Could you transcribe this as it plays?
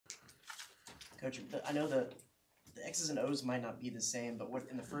Coach, I know the X's and O's might not be the same, but what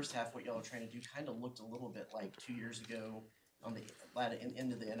in the first half, what y'all are trying to do kind of looked a little bit like 2 years ago on the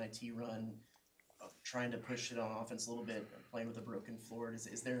into the NIT run, trying to push it on offense a little bit, playing with a broken floor.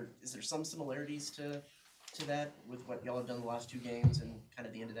 Is there some similarities to that with what y'all have done the last two games and kind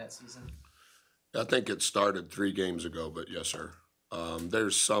of the end of that season? I think it started 3 games ago, but yes, sir.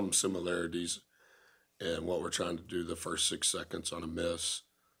 There's some similarities in what we're trying to do the first 6 seconds on a miss.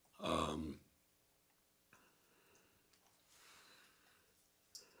 Um,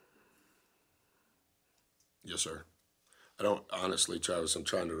 yes, sir. I don't honestly, Travis, I'm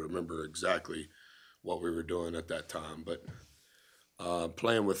trying to remember exactly what we were doing at that time, but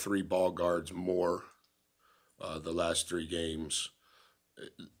playing with 3 ball guards more the last 3 games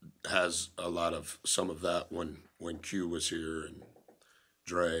has a lot of some of that when Q was here and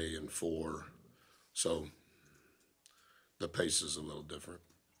Dre and Four. So the pace is a little different.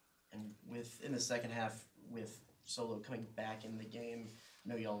 And in the second half, with Solo coming back in the game, I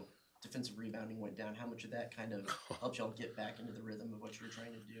know y'all defensive rebounding went down. How much of that kind of helped y'all get back into the rhythm of what you were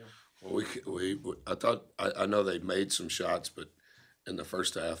trying to do? Well, I thought I know they made some shots, but in the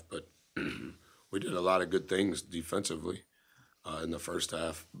first half, but we did a lot of good things defensively in the first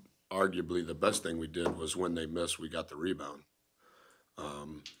half. Arguably, the best thing we did was when they missed, we got the rebound.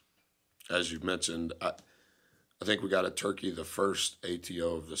 Um, as you mentioned, I think we got a turkey the first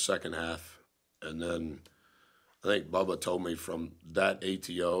ATO of the second half, and then I think Bubba told me from that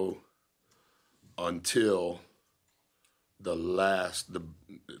ATO until the last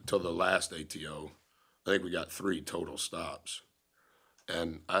ATO, I think we got 3 total stops,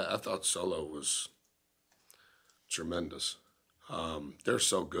 and I thought Solo was tremendous. They're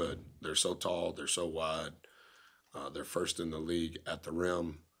so good. They're so tall. They're so wide. They're first in the league at the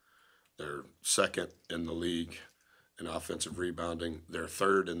rim. They're second in the league in offensive rebounding. They're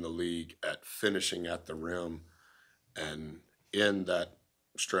third in the league at finishing at the rim. And in that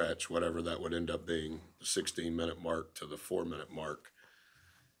stretch, whatever that would end up being, the 16-minute mark to the 4-minute mark,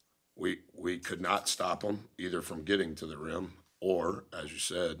 we could not stop them either from getting to the rim or, as you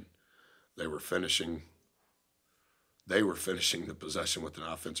said, they were finishing the possession with an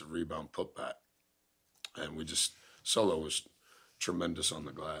offensive rebound putback. And Solo was tremendous on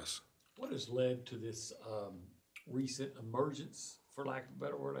the glass. What has led to this recent emergence, for lack of a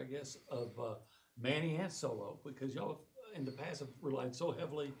better word, I guess, of Manny and Solo? Because y'all in the past have relied so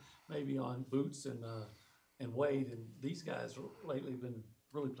heavily maybe on Boots and Wade, and these guys lately been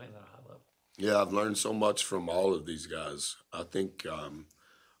really playing at a high level. Yeah, I've learned so much from all of these guys. I think I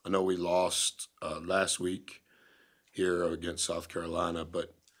know we lost last week here against South Carolina,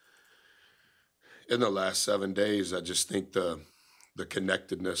 but in the last 7 days, I just think the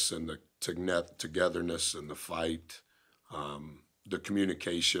connectedness and the togetherness and the fight, the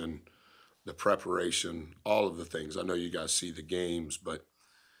communication, the preparation, all of the things. I know you guys see the games, but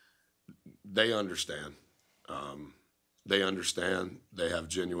they understand. They understand. They have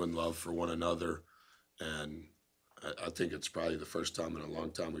genuine love for one another, and I think it's probably the first time in a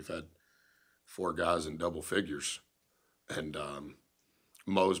long time we've had 4 guys in double figures, and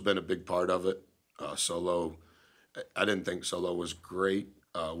Mo's been a big part of it. Solo, I didn't think Solo was great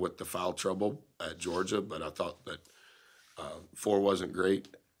with the foul trouble at Georgia, but I thought that Four wasn't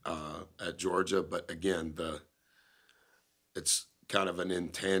great at Georgia. But again, it's kind of an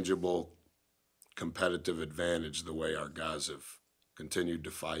intangible competitive advantage the way our guys have continued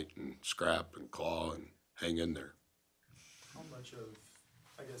to fight and scrap and claw and hang in there. How much of,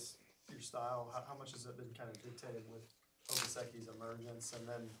 I guess, your style, how much has it been kind of dictated with Obaseki's emergence? And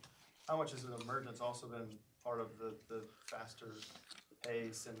then how much has the emergence also been part of the faster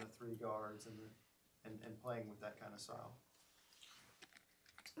pace and the 3 guards and playing with that kind of style?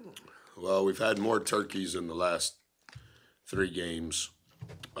 Well, we've had more turkeys in the last 3 games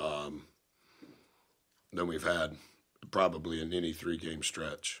than we've had probably in any 3-game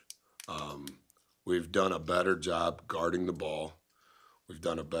stretch. We've done a better job guarding the ball. We've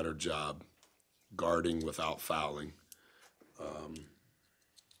done a better job guarding without fouling.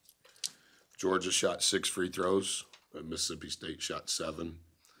 Georgia shot 6 free throws. Mississippi State shot 7.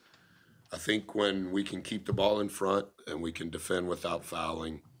 I think when we can keep the ball in front and we can defend without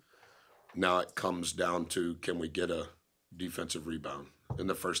fouling, now it comes down to, can we get a defensive rebound? In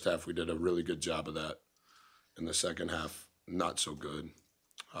the first half, we did a really good job of that. In the second half, not so good.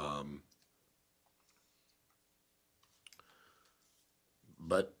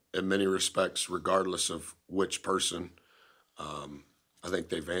 But in many respects, regardless of which person, I think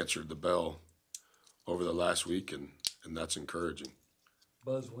they've answered the bell over the last week, and that's encouraging.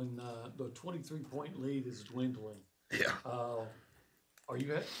 Buzz, when the 23-point lead is dwindling, Yeah.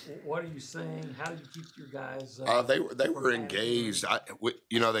 What are you saying? How did you keep your guys? They were from engaged.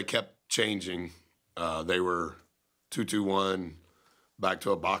 They kept changing. They were 2-2-1, back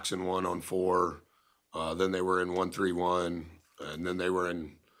to a boxing 1-on-4. Then they were in 1-3-1, and then they were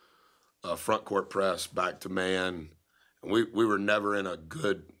in front court press, back to man. And we were never in a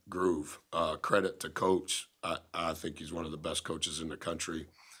good groove. Credit to coach. I think he's one of the best coaches in the country.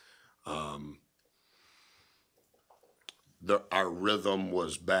 Our rhythm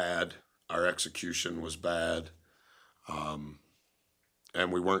was bad. Our execution was bad.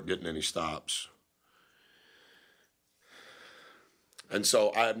 And we weren't getting any stops. And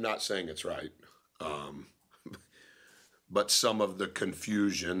so I'm not saying it's right. But some of the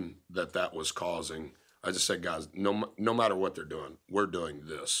confusion that was causing, I just said, guys, no matter what they're doing, we're doing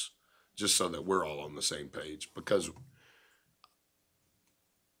this, just so that we're all on the same page. Because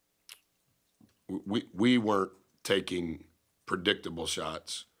we weren't taking predictable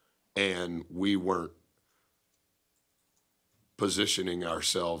shots, and we weren't positioning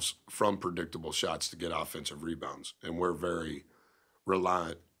ourselves from predictable shots to get offensive rebounds. And we're very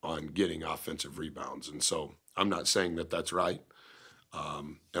reliant on getting offensive rebounds. And so I'm not saying that that's right.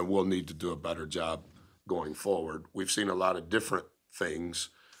 And we'll need to do a better job going forward. We've seen a lot of different things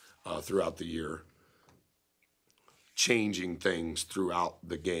throughout the year, changing things throughout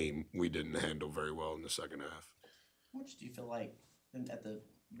the game we didn't handle very well in the second half. How much do you feel like, and at the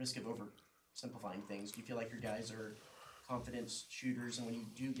risk of oversimplifying things, do you feel like your guys are confident shooters, and when you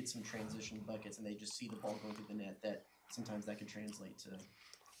do get some transition buckets and they just see the ball going through the net, that sometimes that could translate to?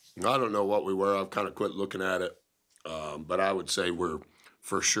 I don't know what we were. I've kind of quit looking at it. But I would say we're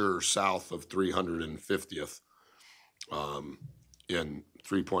for sure south of 350th in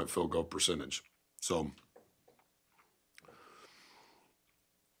three-point field goal percentage. So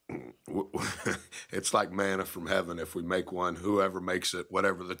it's like manna from heaven. If we make one, whoever makes it,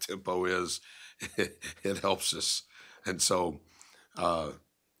 whatever the tempo is, it helps us. And so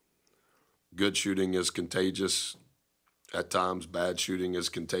good shooting is contagious at times. Bad shooting is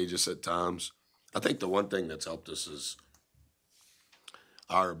contagious at times. I think the one thing that's helped us is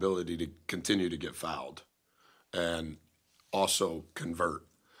our ability to continue to get fouled and also convert.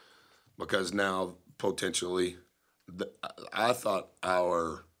 Because now, potentially, I thought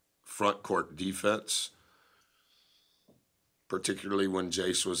our front court defense, particularly when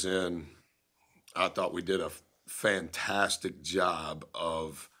Jace was in, I thought we did a fantastic job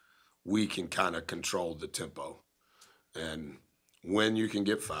of we can kind of control the tempo. And when you can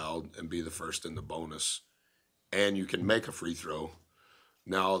get fouled and be the first in the bonus and you can make a free throw,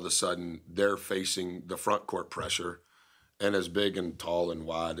 now all of a sudden they're facing the front court pressure. And as big and tall and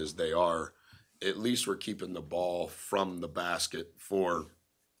wide as they are, at least we're keeping the ball from the basket for,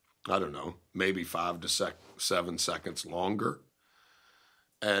 I don't know, maybe 5 to 7 seconds longer.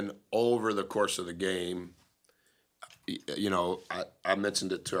 And over the course of the game, you know, I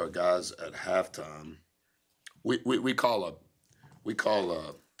mentioned it to our guys at halftime. We call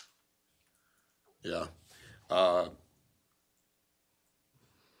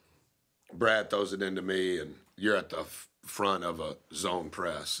Brad throws it into me, and you're at the front of a zone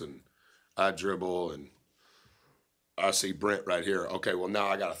press, and I dribble, and I see Brent right here. Okay, well, now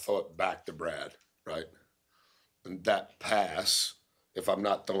I got to throw it back to Brad, right? And that pass, if I'm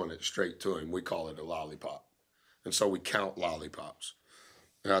not throwing it straight to him, we call it a lollipop. And so we count lollipops.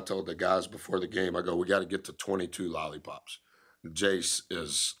 And I told the guys before the game, I go, we got to get to 22 lollipops. Jace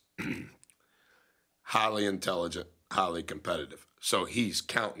is highly intelligent, highly competitive. So he's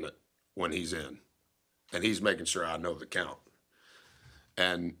counting it when he's in. And he's making sure I know the count.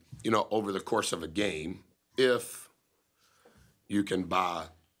 And, you know, over the course of a game, if you can buy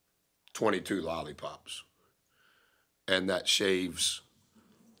 22 lollipops, and that shaves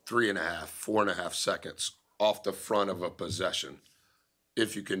 3.5, 4.5 seconds off the front of a possession.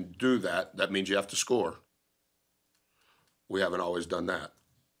 If you can do that, that means you have to score. We haven't always done that.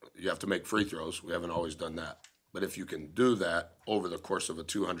 You have to make free throws. We haven't always done that. But if you can do that over the course of a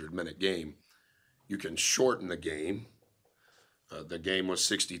 200-minute game, you can shorten the game. The game was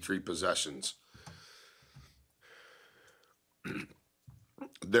 63 possessions.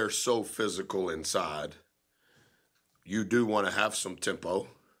 They're so physical inside. You do want to have some tempo,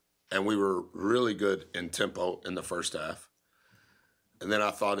 and we were really good in tempo in the first half. And then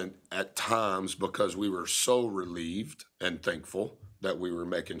I thought at times, because we were so relieved and thankful that we were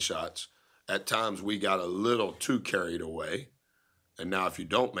making shots, at times we got a little too carried away. And now if you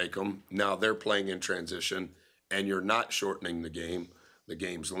don't make them, now they're playing in transition, and you're not shortening the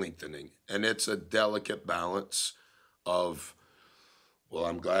game's lengthening. And it's a delicate balance of, well,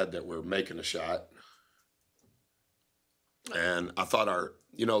 I'm glad that we're making a shot. And I thought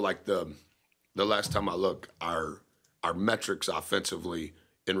like the last time I looked, our metrics offensively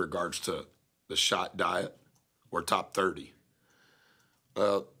in regards to the shot diet were top 30.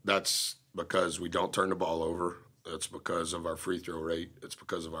 That's because we don't turn the ball over. It's because of our free throw rate. It's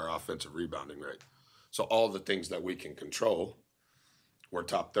because of our offensive rebounding rate. So all the things that we can control, we're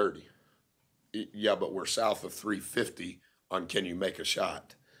top 30. Yeah, but we're south of 350 on can you make a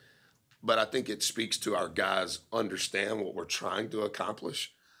shot. But I think it speaks to our guys understand what we're trying to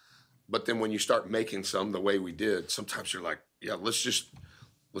accomplish. But then when you start making some the way we did, sometimes you're like, yeah,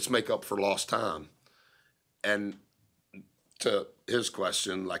 let's make up for lost time. And to his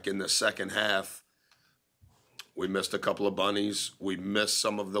question, like in the second half, we missed a couple of bunnies. We missed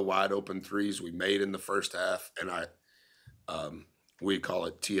some of the wide open threes we made in the first half. And we call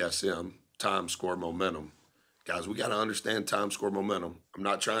it TSM, time, score, momentum. Guys, we got to understand time, score, momentum. I'm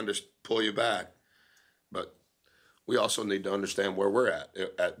not trying to pull you back, but we also need to understand where we're at.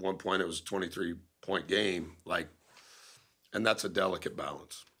 At one point, it was a 23-point game, and that's a delicate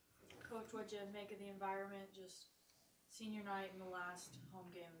balance. Coach, what'd you make of the environment, just senior night and the last home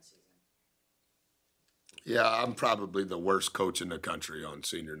game of the season? Yeah, I'm probably the worst coach in the country on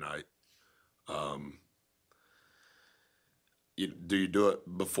senior night. Do you do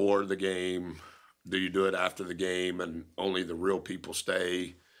it before the game? Do you do it after the game and only the real people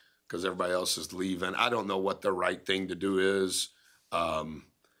stay because everybody else is leaving? I don't know what the right thing to do is.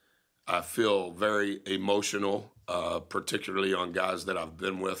 I feel very emotional, particularly on guys that I've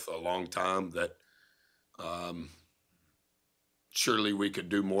been with a long time that surely we could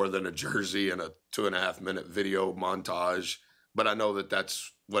do more than a jersey and a 2.5-minute video montage. But I know that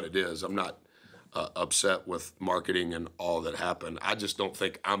that's what it is. I'm not upset with marketing and all that happened. I just don't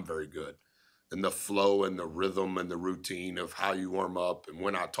think I'm very good. And the flow and the rhythm and the routine of how you warm up and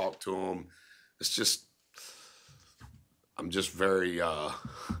when I talk to them, I'm just very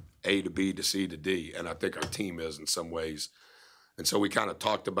A to B to C to D. And I think our team is in some ways. And so we kind of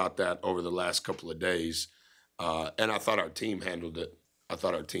talked about that over the last couple of days. And I thought our team handled it.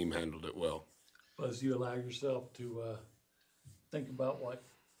 Well. Buzz, you allow yourself to think about what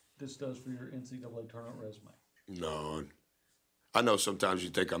this does for your NCAA tournament resume? No. I know sometimes you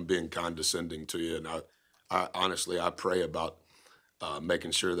think I'm being condescending to you, and I honestly, I pray about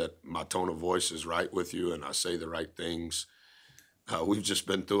making sure that my tone of voice is right with you and I say the right things. We've just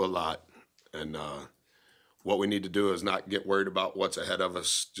been through a lot, and what we need to do is not get worried about what's ahead of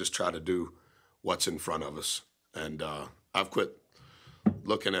us, just try to do what's in front of us. And I've quit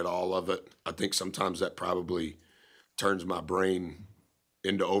looking at all of it. I think sometimes that probably turns my brain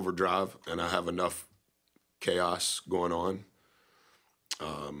into overdrive, and I have enough chaos going on.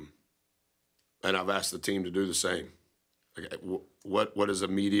 And I've asked the team to do the same. Okay, what is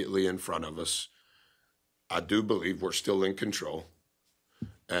immediately in front of us? I do believe we're still in control,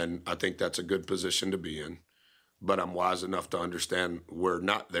 and I think that's a good position to be in. But I'm wise enough to understand we're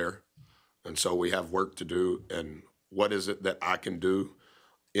not there, and so we have work to do. And what is it that I can do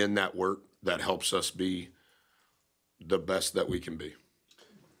in that work that helps us be the best that we can be?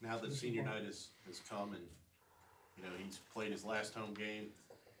 Now that senior night has come and, he's played his last home game,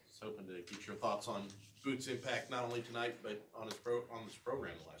 just hoping to get your thoughts on Boots' impact not only tonight but on this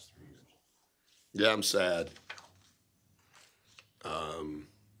program the last 3 years. Yeah, I'm sad.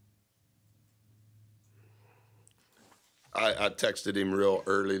 I texted him real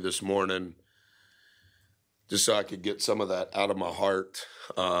early this morning just so I could get some of that out of my heart.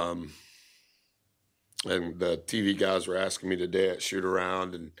 And the TV guys were asking me today at shoot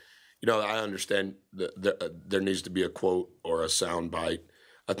around, and I understand that there needs to be a quote or a sound bite.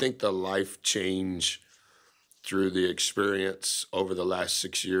 I think the life change through the experience over the last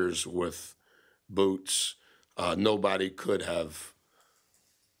 6 years with Boots, nobody could have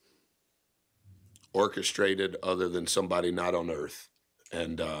orchestrated other than somebody not on earth.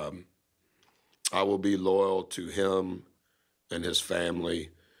 And I will be loyal to him and his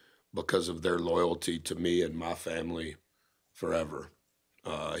family because of their loyalty to me and my family forever.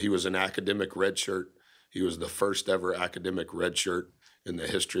 He was an academic redshirt. He was the first ever academic redshirt in the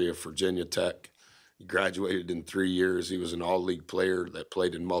history of Virginia Tech. He graduated in 3 years. He was an all-league player that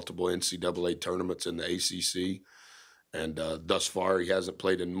played in multiple NCAA tournaments in the ACC. And thus far, he hasn't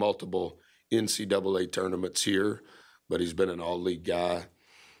played in multiple NCAA tournaments here, but he's been an all-league guy.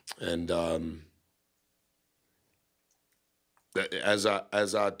 And as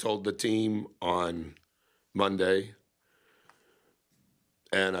I told the team on Monday,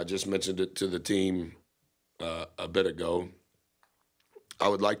 and I just mentioned it to the team a bit ago, I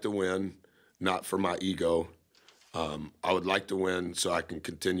would like to win, not for my ego. I would like to win so I can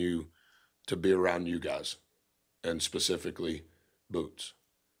continue to be around you guys. and specifically Boots.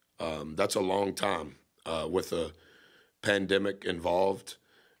 That's a long time with a pandemic involved,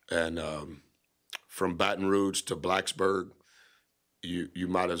 and from Baton Rouge to Blacksburg, you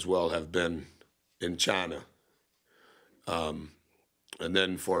might as well have been in China. And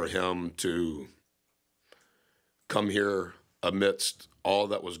then for him to come here amidst all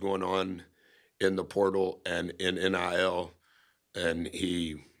that was going on in the portal and in NIL, and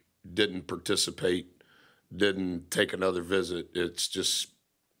he didn't participate, didn't take another visit. He's just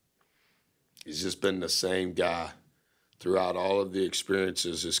been the same guy throughout all of the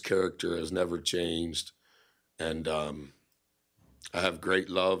experiences. His character has never changed. And I have great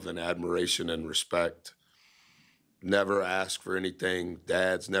love and admiration and respect. Never asked for anything.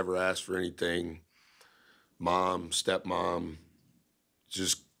 Dads never asked for anything. Mom, stepmom,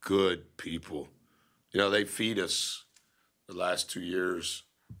 just good people. You know, they feed us the last 2 years,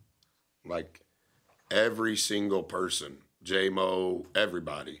 like every single person, J-Mo,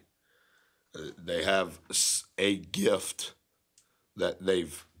 everybody. They have a gift that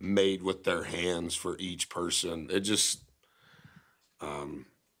they've made with their hands for each person. It just,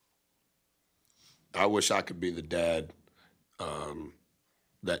 I wish I could be the dad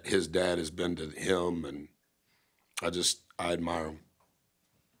that his dad has been to him, and I admire him.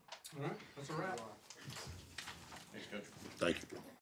 All right, that's a wrap. Thanks, Coach. Thank you.